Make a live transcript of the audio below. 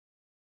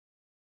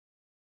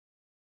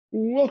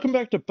Welcome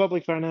back to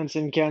Public Finance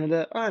in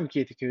Canada. I'm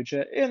Keith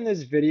Akucha. In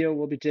this video,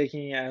 we'll be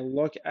taking a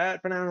look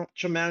at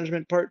Financial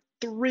Management Part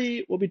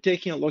 3. We'll be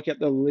taking a look at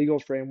the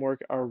legal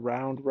framework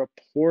around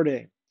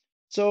reporting.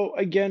 So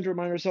again, to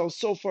remind ourselves,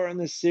 so far in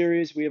this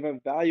series, we have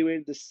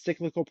evaluated the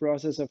cyclical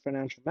process of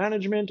financial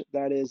management,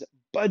 that is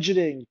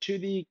budgeting to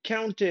the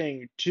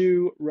accounting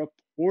to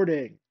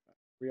reporting.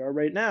 We are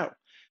right now.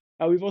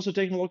 We've also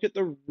taken a look at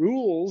the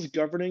rules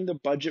governing the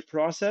budget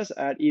process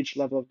at each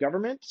level of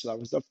government. So that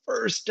was the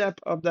first step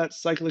of that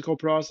cyclical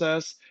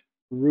process,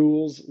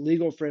 rules,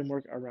 legal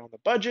framework around the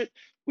budget.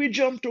 We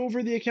jumped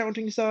over the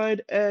accounting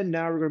side, and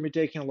now we're going to be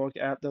taking a look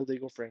at the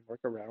legal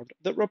framework around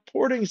the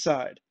reporting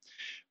side.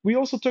 We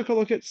also took a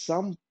look at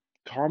some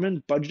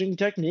common budgeting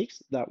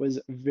techniques. That was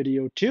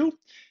video 2.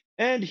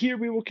 And here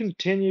we will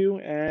continue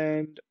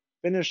and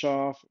finish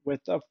off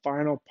with the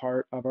final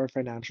part of our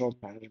financial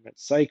management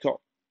cycle.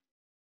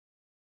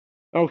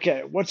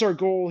 Okay, what's our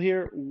goal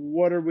here?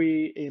 What are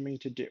we aiming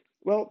to do?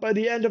 Well, by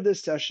the end of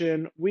this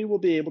session, we will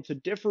be able to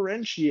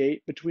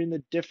differentiate between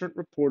the different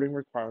reporting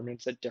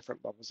requirements at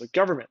different levels of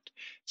government.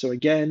 So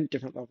again,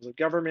 different levels of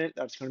government,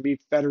 that's going to be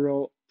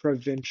federal,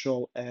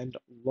 provincial, and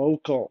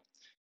local.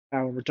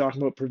 Now, when we're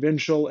talking about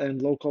provincial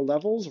and local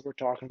levels, we're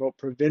talking about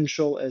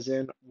provincial as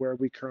in where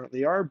we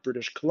currently are,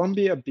 British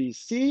Columbia,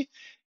 BC,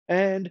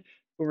 and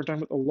when we're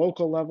talking about the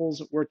local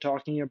levels, we're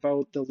talking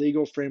about the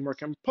legal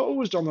framework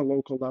imposed on the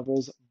local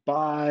levels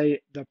by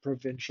the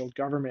provincial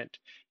government,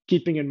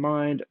 keeping in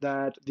mind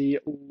that the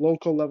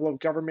local level of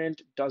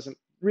government doesn't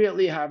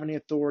really have any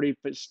authority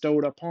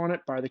bestowed upon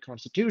it by the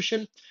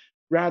Constitution.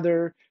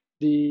 Rather,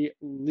 the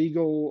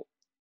legal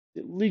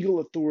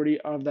authority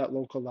of that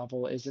local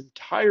level is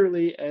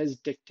entirely as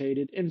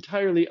dictated,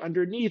 entirely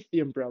underneath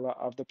the umbrella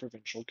of the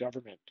provincial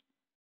government.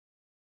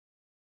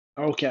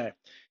 Okay,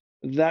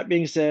 that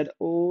being said,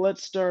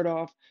 let's start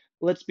off.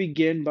 Let's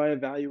begin by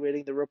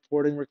evaluating the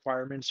reporting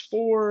requirements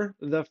for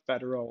the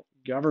federal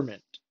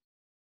government.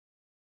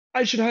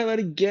 I should highlight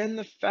again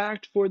the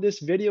fact for this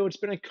video, it's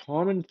been a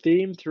common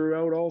theme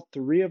throughout all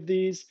three of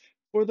these.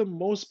 For the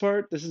most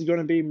part, this is going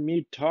to be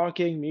me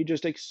talking, me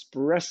just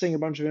expressing a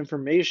bunch of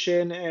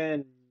information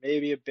and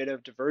maybe a bit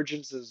of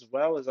divergence as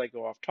well as I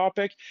go off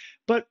topic.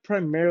 But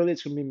primarily,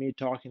 it's going to be me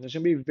talking. There's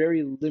going to be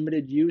very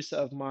limited use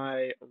of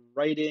my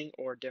writing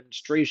or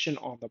demonstration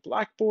on the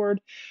blackboard.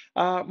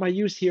 My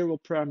use here will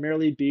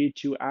primarily be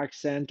to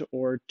accent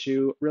or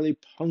to really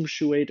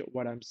punctuate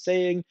what I'm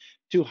saying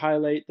to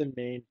highlight the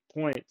main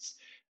points.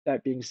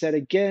 That being said,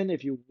 again,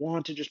 if you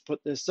want to just put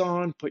this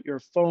on, put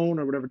your phone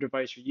or whatever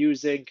device you're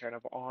using kind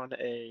of on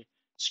a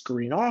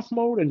screen off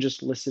mode and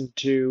just listen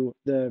to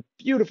the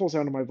beautiful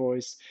sound of my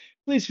voice,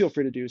 please feel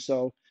free to do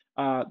so.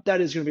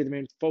 That is going to be the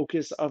main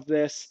focus of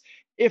this.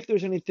 If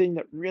there's anything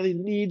that really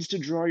needs to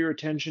draw your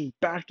attention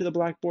back to the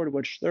blackboard,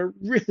 which there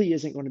really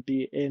isn't going to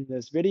be in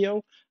this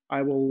video,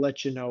 I will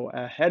let you know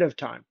ahead of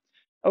time.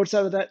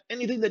 Outside of that,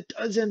 anything that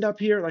does end up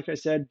here, like I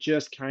said,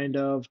 just kind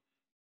of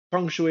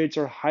punctuates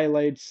or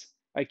highlights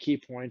a key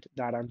point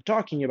that I'm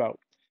talking about.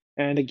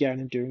 And again,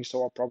 in doing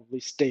so, I'll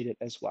probably state it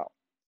as well.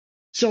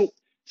 So,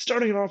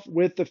 starting off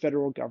with the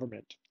federal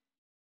government.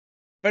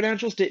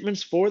 Financial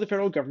statements for the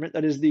federal government,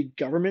 that is the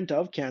government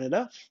of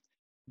Canada,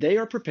 they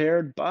are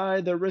prepared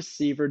by the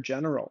Receiver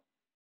General.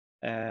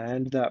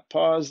 And that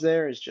pause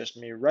there is just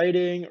me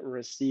writing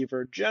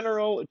Receiver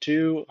General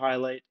to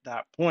highlight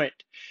that point.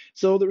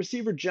 So the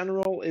Receiver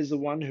General is the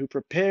one who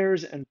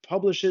prepares and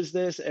publishes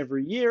this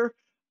every year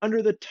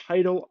under the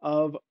title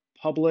of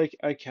Public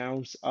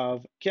Accounts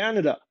of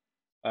Canada.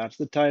 That's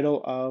the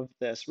title of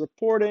this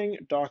reporting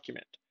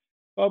document.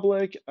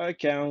 Public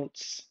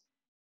Accounts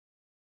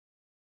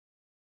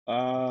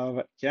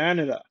of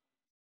Canada.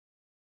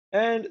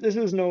 And this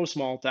is no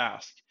small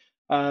task.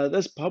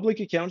 This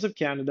Public Accounts of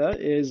Canada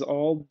is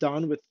all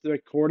done with the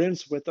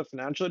accordance with the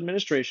Financial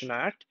Administration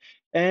Act,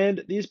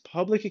 and these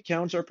public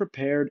accounts are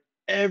prepared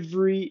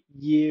every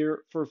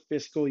year for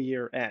fiscal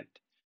year end.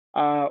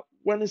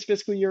 When is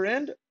fiscal year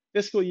end?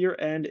 Fiscal year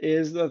end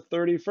is the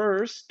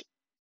 31st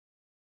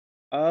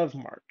of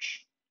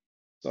March.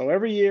 So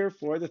every year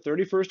for the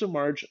 31st of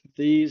March,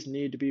 these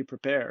need to be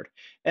prepared.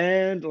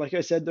 And like I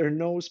said, they're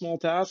no small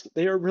task.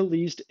 They are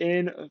released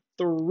in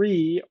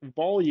 3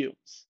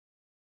 volumes.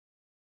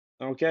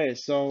 Okay,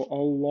 so a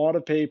lot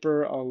of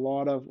paper, a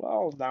lot of,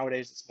 well,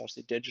 nowadays it's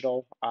mostly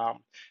digital,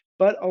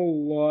 but a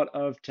lot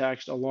of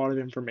text, a lot of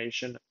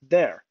information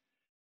there.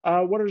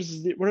 What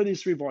are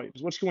these 3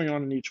 volumes? What's going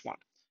on in each one?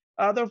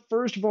 The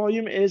first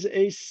volume is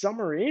a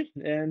summary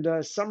and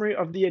a summary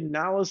of the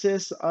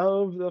analysis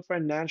of the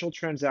financial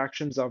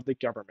transactions of the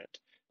government.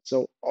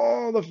 So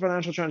all the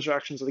financial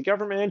transactions of the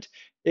government,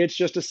 it's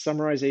just a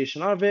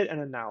summarization of it and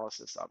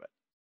analysis of it.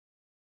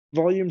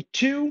 Volume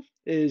 2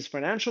 is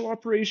financial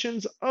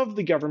operations of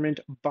the government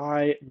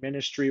by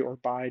ministry or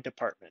by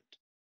department.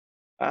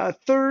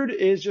 Third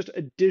is just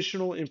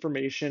additional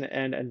information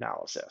and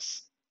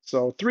analysis.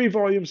 So 3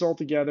 volumes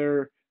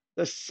altogether,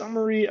 the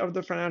summary of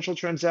the financial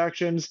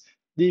transactions,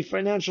 the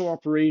financial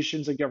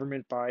operations of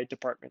government by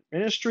department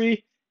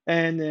ministry,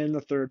 And then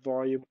the third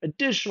volume,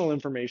 additional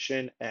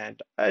information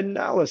and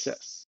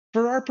analysis.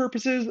 For our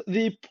purposes,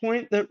 the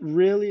point that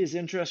really is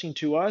interesting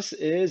to us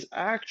is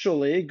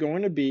actually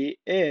going to be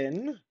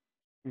in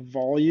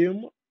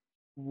volume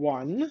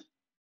 1,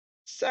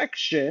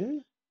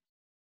 section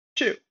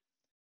 2.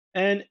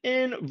 And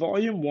in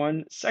volume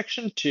 1,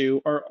 section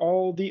 2 are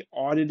all the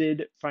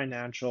audited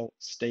financial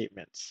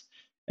statements.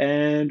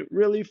 And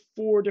really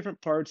 4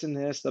 different parts in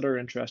this that are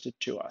interested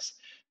to us.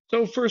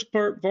 So first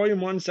part,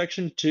 volume 1,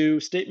 section 2,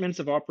 statements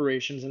of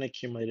operations and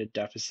accumulated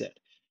deficit.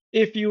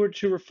 If you were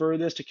to refer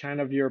this to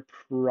kind of your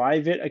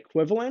private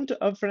equivalent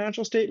of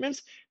financial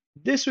statements,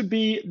 this would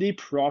be the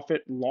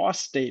profit loss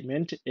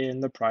statement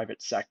in the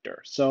private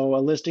sector. So, a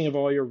listing of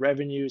all your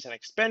revenues and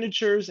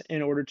expenditures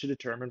in order to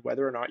determine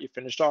whether or not you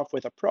finished off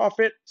with a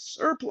profit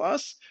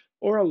surplus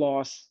or a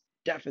loss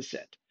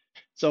deficit.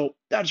 So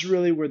that's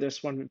really where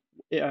this one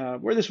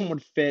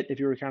would fit if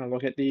you were kind of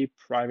look at the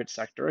private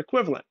sector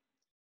equivalent.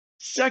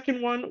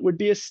 Second one would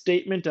be a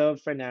statement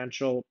of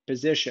financial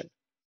position.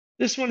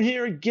 This one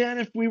here, again,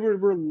 if we were to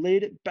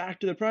relate it back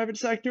to the private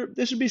sector,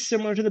 this would be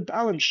similar to the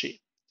balance sheet.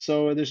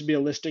 So this would be a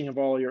listing of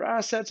all your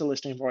assets, a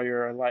listing of all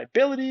your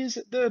liabilities.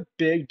 The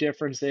big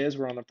difference is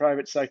where on the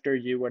private sector,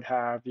 you would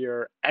have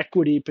your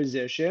equity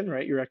position,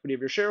 right? Your equity of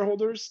your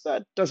shareholders.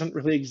 That doesn't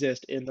really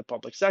exist in the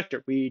public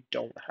sector. We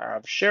don't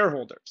have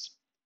shareholders.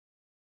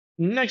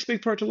 Next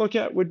big part to look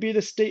at would be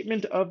the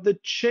statement of the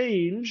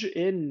change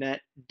in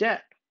net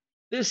debt.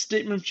 This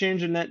statement of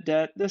change in net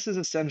debt, this is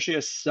essentially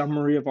a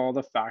summary of all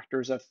the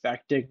factors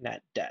affecting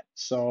net debt.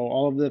 So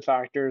all of the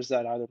factors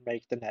that either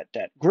make the net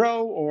debt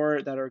grow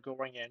or that are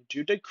going in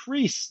to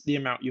decrease the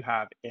amount you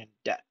have in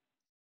debt.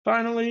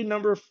 Finally,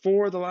 number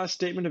 4, the last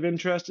statement of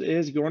interest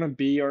is going to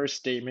be our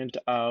statement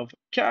of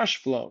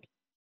cash flow,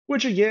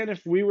 which again,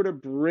 if we were to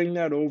bring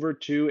that over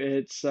to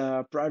its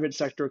private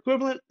sector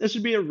equivalent, this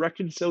would be a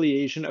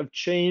reconciliation of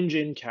change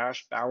in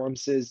cash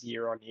balances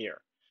year on year.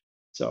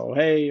 So,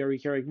 hey, are we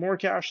carrying more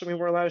cash than we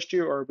were last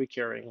year, or are we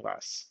carrying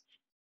less?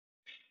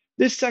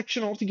 This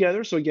section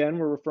altogether, so again,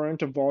 we're referring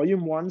to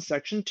volume 1,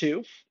 section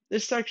 2.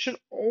 This section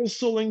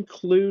also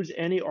includes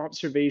any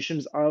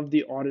observations of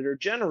the Auditor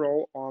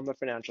General on the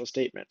financial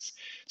statements.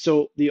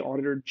 So the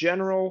Auditor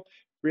General,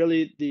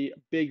 really the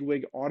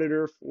bigwig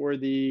auditor for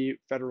the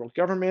federal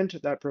government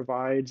that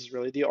provides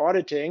really the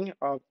auditing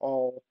of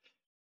all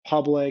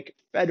public,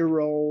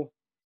 federal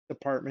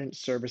department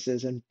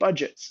services and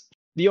budgets.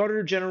 The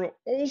Auditor General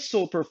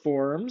also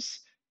performs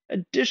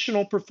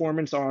additional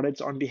performance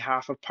audits on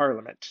behalf of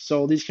Parliament.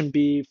 So these can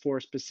be for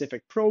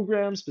specific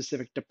programs,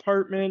 specific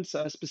departments,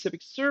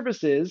 specific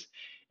services,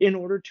 in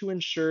order to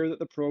ensure that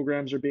the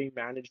programs are being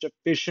managed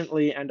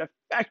efficiently and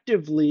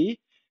effectively.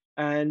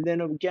 And then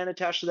again,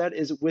 attached to that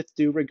is with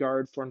due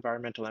regard for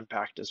environmental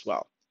impact as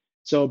well.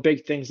 So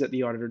big things that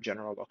the Auditor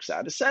General looks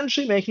at,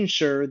 essentially making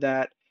sure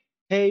that,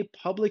 hey,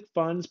 public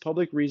funds,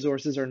 public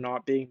resources are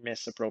not being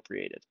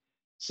misappropriated.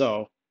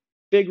 So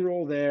big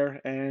role there,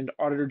 and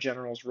Auditor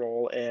General's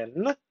role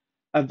in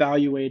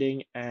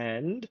evaluating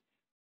and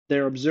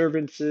their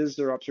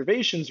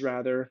observations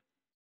rather,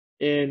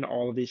 in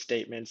all of these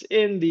statements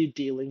in the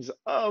dealings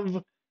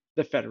of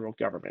the federal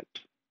government.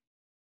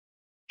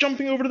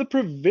 Jumping over to the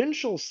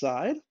provincial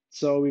side,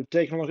 so we've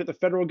taken a look at the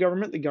federal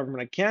government, the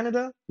government of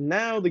Canada,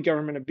 now the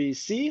government of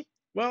BC.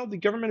 Well, the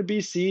government of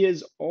BC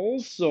is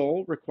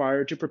also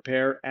required to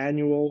prepare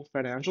annual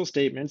financial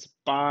statements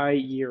by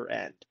year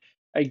end.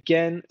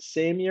 Again,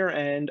 same year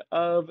end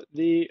of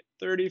the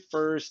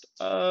 31st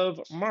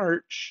of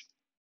March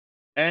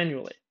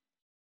annually.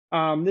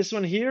 This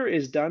one here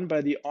is done by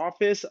the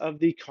Office of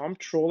the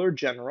Comptroller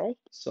General.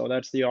 So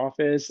that's the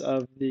Office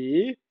of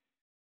the,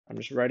 I'm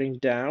just writing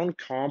down,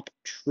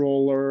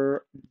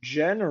 Comptroller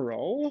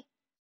General,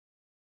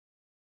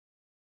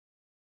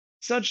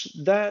 such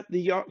that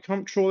the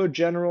Comptroller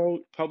General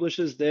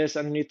publishes this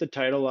underneath the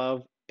title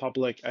of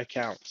Public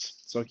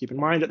Accounts. So keep in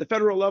mind, at the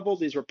federal level,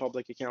 these were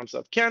Public Accounts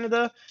of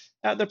Canada.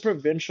 At the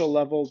provincial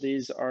level,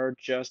 these are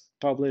just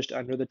published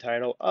under the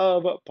title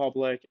of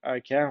Public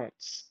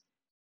Accounts.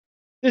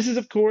 This is,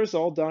 of course,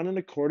 all done in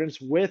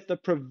accordance with the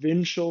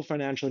Provincial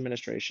Financial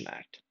Administration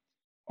Act.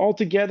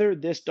 Altogether,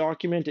 this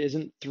document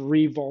isn't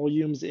 3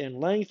 volumes in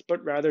length,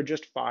 but rather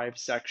just 5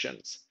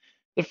 sections.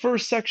 The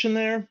first section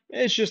there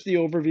is just the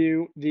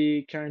overview,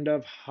 the kind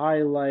of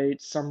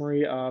highlight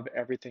summary of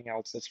everything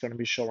else that's going to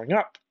be showing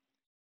up.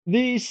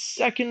 The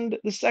second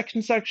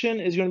section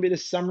is going to be the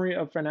summary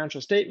of financial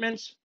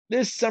statements.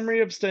 This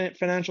summary of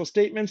financial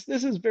statements,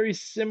 this is very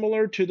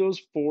similar to those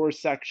 4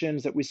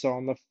 sections that we saw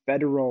in the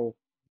federal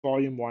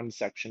volume 1,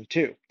 section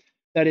 2.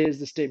 That is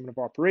the statement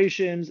of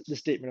operations, the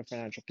statement of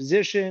financial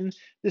position,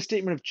 the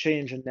statement of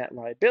change in net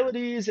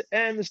liabilities,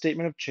 and the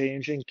statement of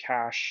change in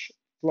cash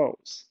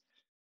flows.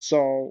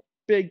 So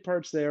big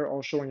parts there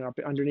all showing up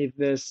underneath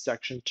this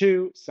section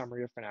 2,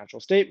 summary of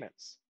financial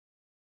statements.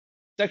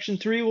 Section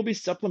 3 will be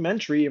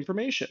supplementary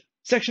information.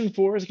 Section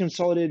 4 is a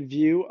consolidated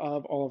view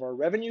of all of our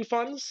revenue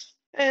funds.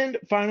 And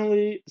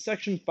finally,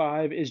 Section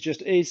 5 is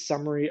just a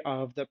summary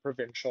of the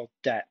provincial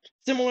debt.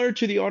 Similar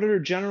to the Auditor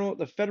General at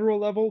the federal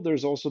level,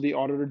 there's also the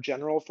Auditor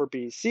General for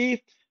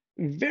BC.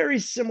 Very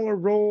similar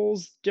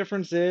roles.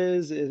 Difference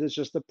is it's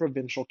just the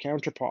provincial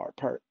counterpart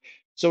part.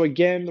 So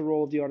again, the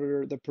role of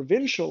the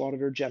provincial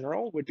Auditor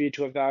General would be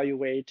to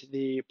evaluate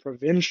the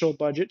provincial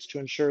budgets to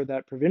ensure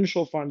that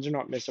provincial funds are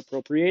not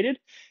misappropriated,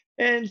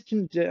 and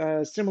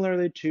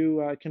similarly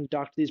to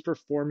conduct these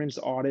performance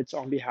audits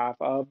on behalf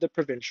of the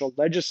provincial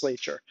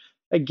legislature.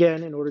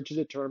 Again, in order to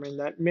determine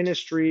that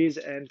ministries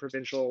and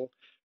provincial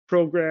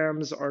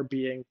programs are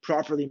being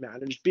properly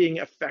managed, being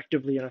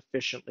effectively and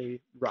efficiently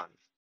run.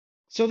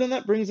 So then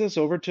that brings us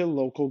over to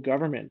local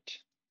government.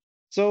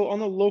 So on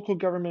the local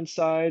government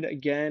side,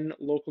 again,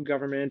 local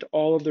government,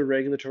 all of the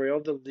regulatory, all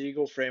of the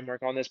legal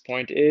framework on this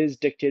point is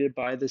dictated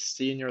by the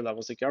senior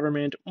levels of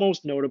government,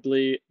 most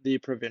notably the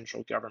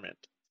provincial government.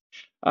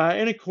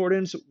 In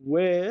accordance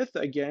with,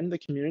 again, the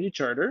community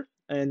charter,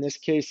 in this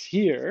case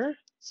here,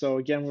 so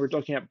again, we're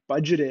looking at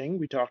budgeting,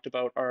 we talked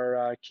about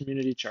our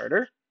community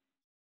charter,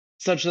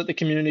 such that the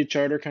community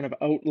charter kind of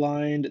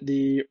outlined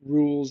the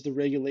rules, the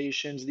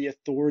regulations, the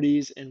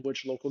authorities in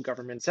which local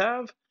governments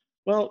have.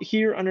 Well,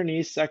 here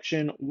underneath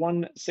section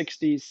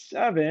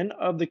 167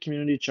 of the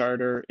community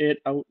charter, it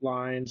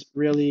outlines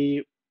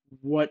really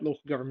what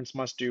local governments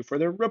must do for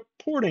their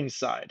reporting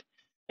side.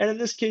 And in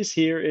this case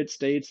here, it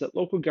states that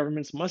local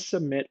governments must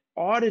submit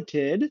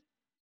audited,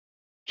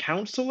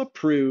 council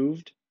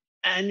approved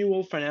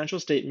annual financial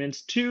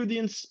statements to the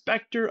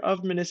inspector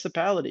of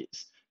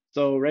municipalities.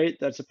 So, right,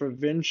 that's a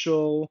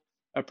provincial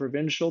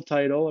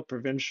title, a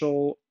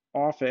provincial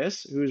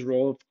office whose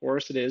role, of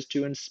course, it is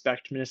to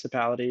inspect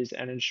municipalities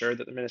and ensure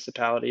that the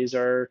municipalities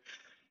are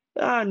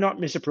not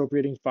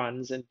misappropriating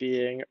funds and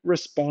being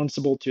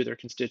responsible to their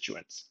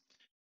constituents.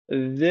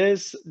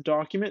 This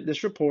document,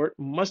 this report,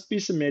 must be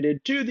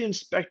submitted to the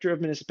inspector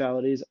of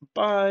municipalities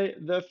by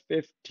the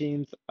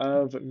 15th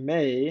of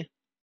May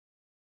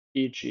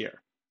each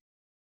year.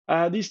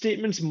 These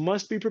statements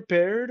must be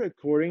prepared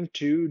according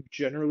to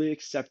generally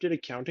accepted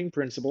accounting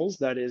principles,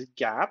 that is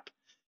GAAP,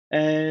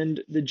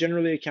 and the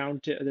generally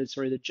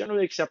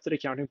accepted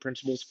accounting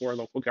principles for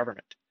local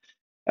government.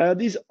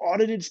 These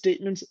audited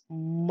statements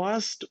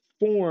must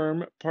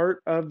form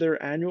part of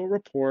their annual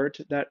report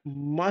that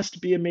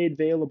must be made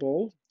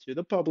available to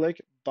the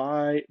public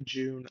by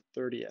June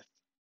 30th.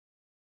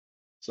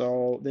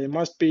 So they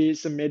must be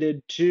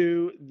submitted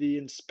to the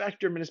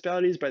inspector of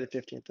municipalities by the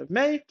 15th of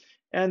May,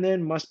 and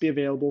then must be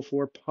available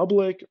for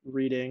public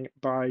reading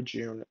by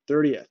June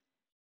 30th.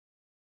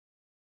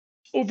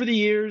 Over the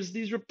years,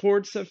 these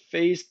reports have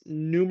faced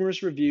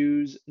numerous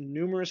reviews,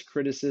 numerous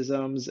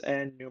criticisms,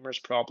 and numerous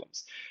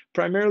problems.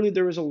 Primarily,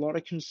 there was a lot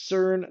of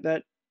concern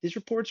that these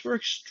reports were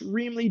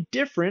extremely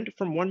different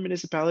from one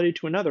municipality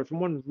to another, from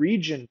one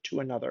region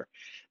to another.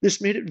 This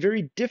made it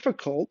very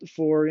difficult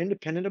for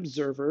independent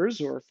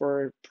observers or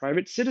for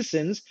private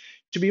citizens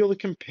to be able to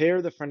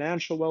compare the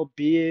financial well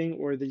being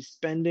or the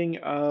spending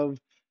of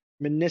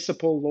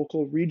municipal,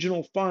 local,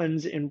 regional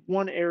funds in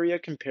one area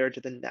compared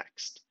to the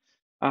next.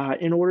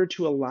 In order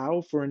to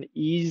allow for an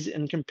ease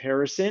in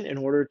comparison, in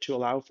order to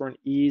allow for an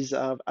ease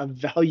of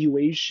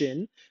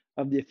evaluation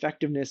of the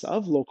effectiveness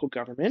of local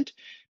government,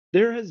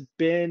 there has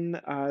been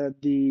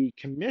the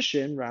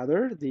commission,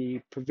 rather,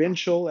 the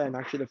provincial and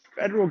actually the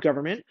federal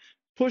government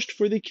pushed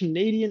for the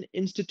Canadian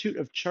Institute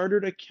of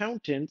Chartered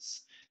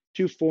Accountants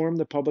to form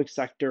the Public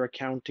Sector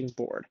Accounting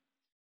Board.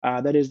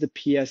 That is the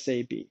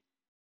PSAB.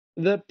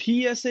 The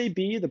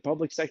PSAB, the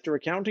Public Sector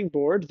Accounting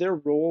Board, their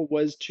role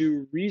was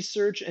to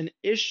research and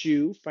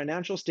issue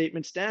financial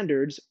statement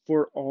standards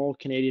for all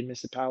Canadian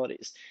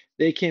municipalities.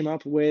 They came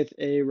up with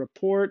a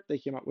report, they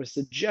came up with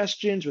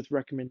suggestions, with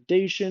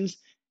recommendations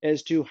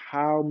as to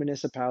how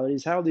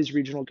municipalities, how these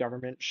regional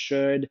governments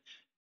should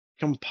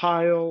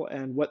compile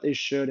and what they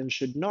should and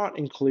should not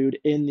include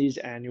in these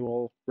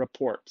annual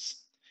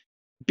reports.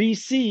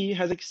 BC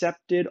has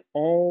accepted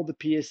all the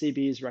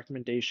PSAB's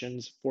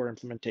recommendations for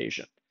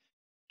implementation.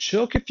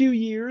 Took a few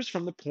years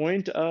from the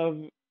point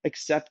of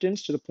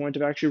acceptance to the point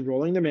of actually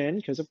rolling them in,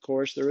 because of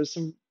course there was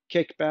some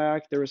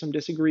kickback, there were some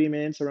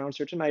disagreements around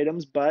certain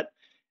items, but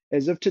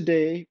as of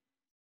today,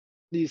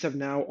 these have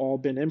now all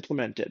been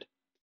implemented.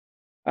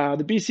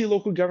 The BC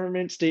local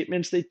government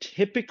statements, they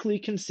typically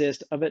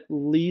consist of at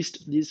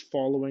least these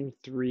following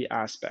three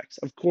aspects.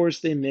 Of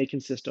course, they may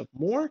consist of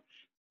more,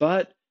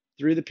 but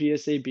through the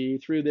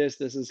PSAB, through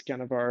this is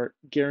kind of our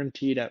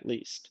guaranteed at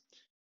least.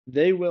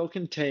 They will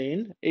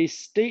contain a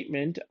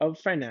statement of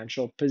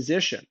financial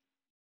position.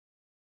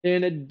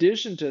 In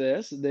addition to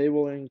this, they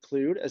will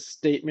include a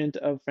statement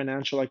of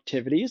financial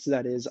activities,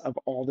 that is, of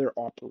all their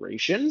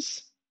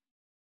operations.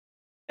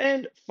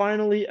 And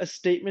finally, a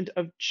statement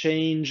of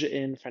change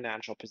in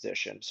financial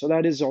position. So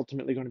that is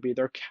ultimately going to be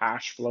their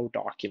cash flow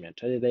document.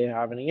 Do they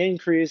have any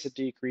increase, a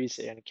decrease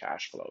in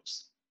cash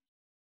flows?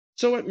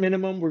 So at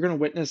minimum, we're going to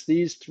witness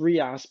these three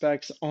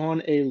aspects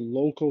on a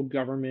local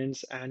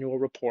government's annual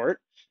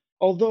report.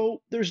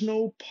 Although there's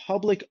no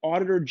public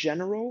auditor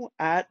general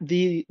at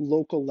the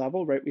local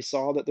level, right? We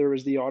saw that there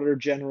was the auditor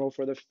general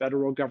for the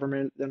federal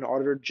government, then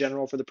auditor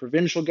general for the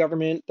provincial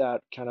government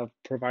that kind of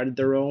provided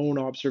their own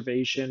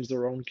observations,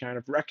 their own kind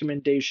of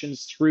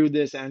recommendations through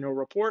this annual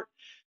report.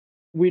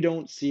 We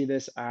don't see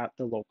this at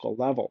the local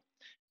level.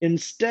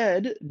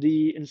 Instead,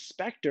 the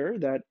inspector,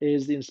 that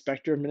is the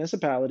inspector of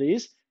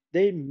municipalities,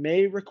 they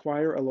may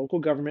require a local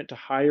government to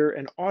hire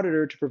an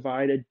auditor to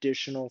provide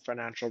additional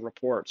financial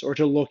reports or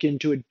to look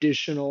into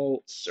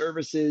additional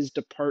services,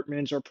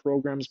 departments, or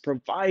programs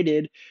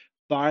provided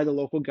by the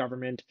local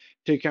government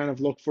to kind of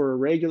look for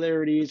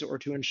irregularities or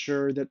to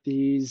ensure that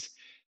these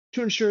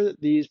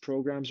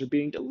programs are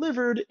being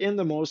delivered in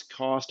the most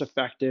cost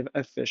effective,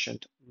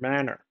 efficient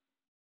manner.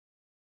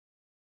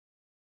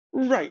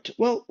 Right.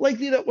 Well,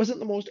 likely that wasn't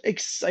the most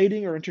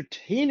exciting or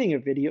entertaining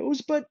of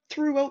videos, but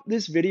throughout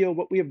this video,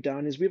 what we have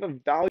done is we've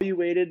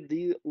evaluated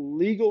the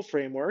legal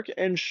framework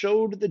and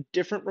showed the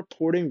different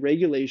reporting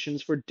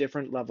regulations for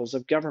different levels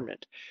of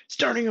government.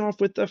 Starting off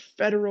with the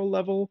federal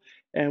level,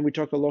 and we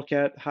took a look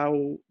at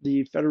how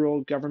the federal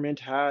government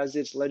has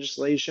its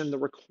legislation, the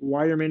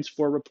requirements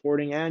for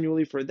reporting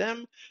annually for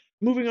them.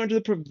 Moving on to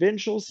the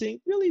provincial, seeing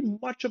really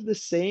much of the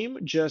same,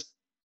 just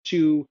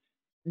to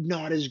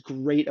not as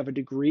great of a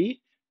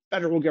degree.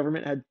 Federal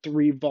government had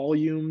 3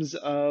 volumes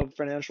of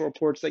financial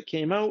reports that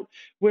came out,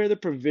 where the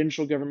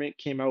provincial government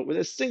came out with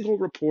a single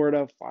report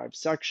of 5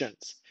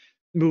 sections.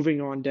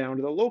 Moving on down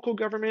to the local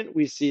government,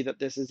 we see that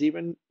this is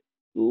even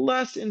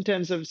less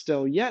intensive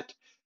still yet.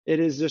 It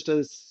is just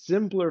a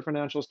simpler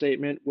financial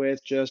statement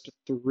with just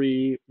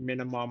 3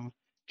 minimum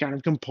kind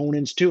of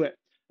components to it.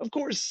 Of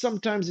course,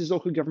 sometimes these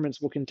local governments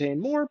will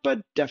contain more,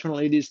 but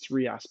definitely these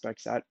 3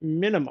 aspects at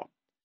minimum.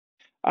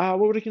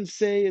 What I can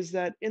say is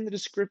that in the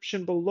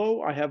description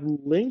below, I have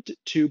linked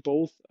to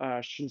both,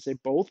 I shouldn't say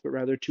both, but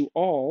rather to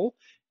all,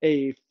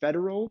 a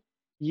federal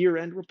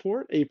year-end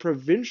report, a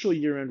provincial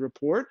year-end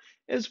report,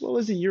 as well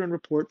as a year-end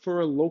report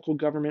for a local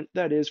government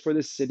that is for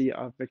the city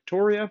of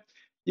Victoria.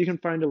 You can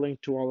find a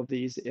link to all of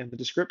these in the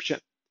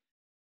description.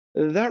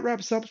 That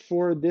wraps up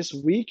for this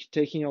week,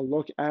 taking a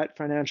look at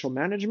financial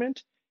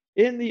management.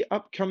 In the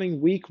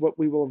upcoming week, what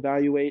we will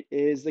evaluate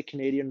is the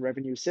Canadian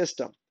revenue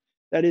system.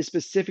 That is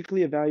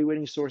specifically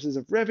evaluating sources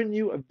of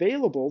revenue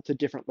available to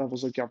different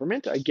levels of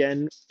government,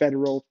 again,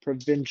 federal,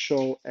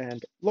 provincial,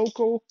 and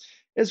local,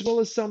 as well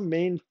as some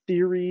main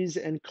theories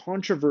and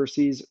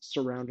controversies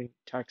surrounding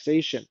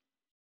taxation.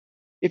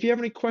 If you have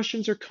any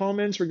questions or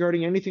comments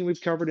regarding anything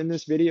we've covered in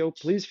this video,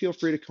 please feel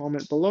free to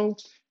comment below.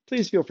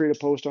 Please feel free to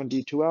post on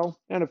D2L,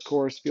 and of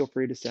course, feel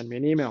free to send me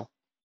an email.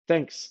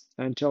 Thanks,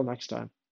 until next time.